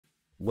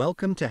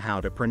Welcome to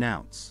How to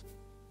Pronounce.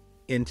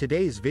 In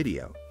today's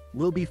video,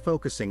 we'll be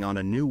focusing on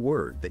a new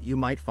word that you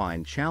might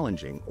find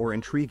challenging or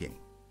intriguing.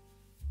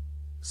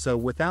 So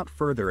without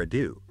further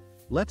ado,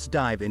 let's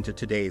dive into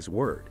today's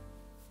word,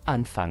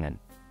 Anfangen.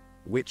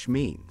 which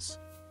means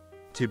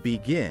to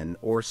begin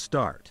or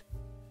start.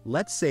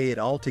 Let's say it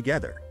all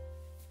together.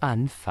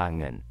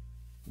 Anfangen.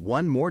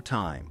 One more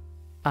time.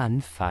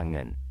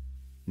 Anfangen.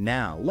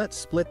 Now let's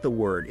split the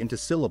word into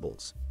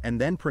syllables and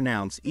then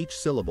pronounce each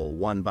syllable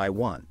one by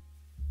one.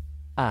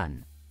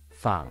 Anfangen.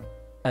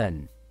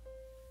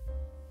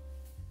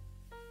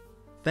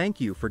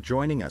 Thank you for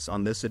joining us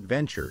on this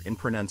adventure in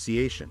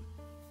pronunciation.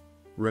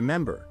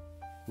 Remember,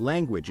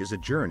 language is a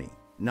journey,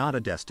 not a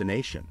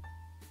destination.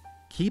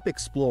 Keep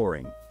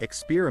exploring,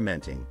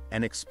 experimenting,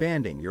 and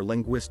expanding your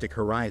linguistic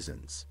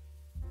horizons.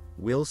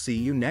 We'll see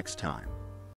you next time.